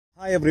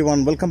Hi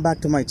everyone, welcome back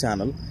to my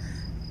channel.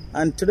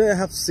 And today I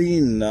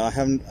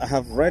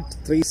have read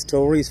 3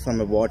 stories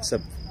from a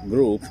WhatsApp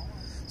group.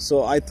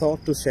 So I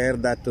thought to share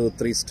that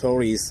 3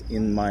 stories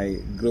in my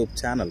group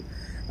channel,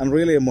 and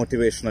really a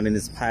motivational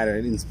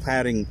and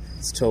inspiring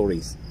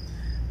stories.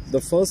 The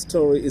first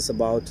story is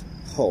about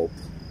hope.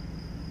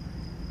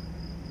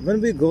 When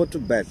we go to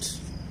bed,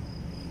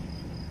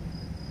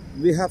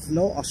 we have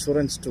no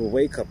assurance to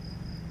wake up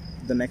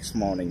the next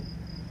morning,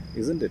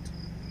 isn't it?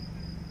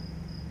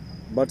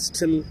 But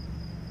still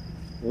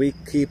we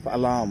keep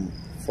alarm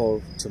for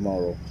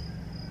tomorrow.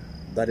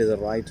 That is the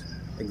right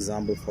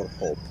example for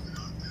hope.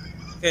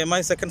 Okay,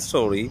 my second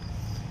story.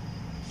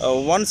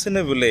 Once in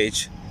a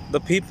village,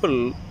 the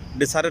people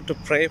decided to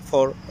pray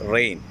for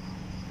rain.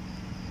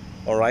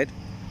 All right.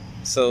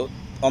 So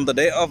on the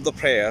day of the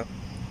prayer,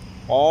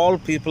 all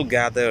people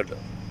gathered,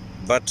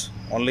 but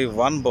only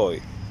one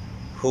boy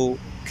who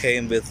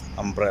came with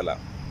umbrella.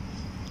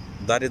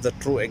 That is the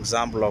true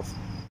example of.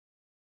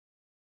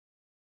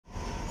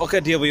 Okay,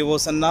 dear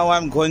viewers, and now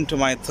I'm going to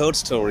my third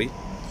story.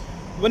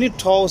 When you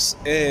toss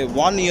a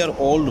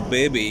 1-year-old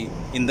baby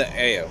in the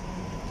air,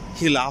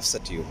 he laughs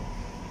at you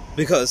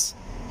because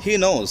he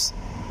knows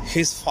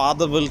his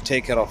father will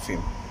take care of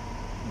him.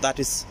 That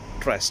is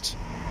trust.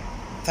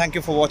 Thank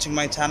you for watching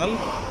my channel.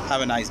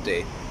 Have a nice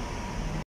day.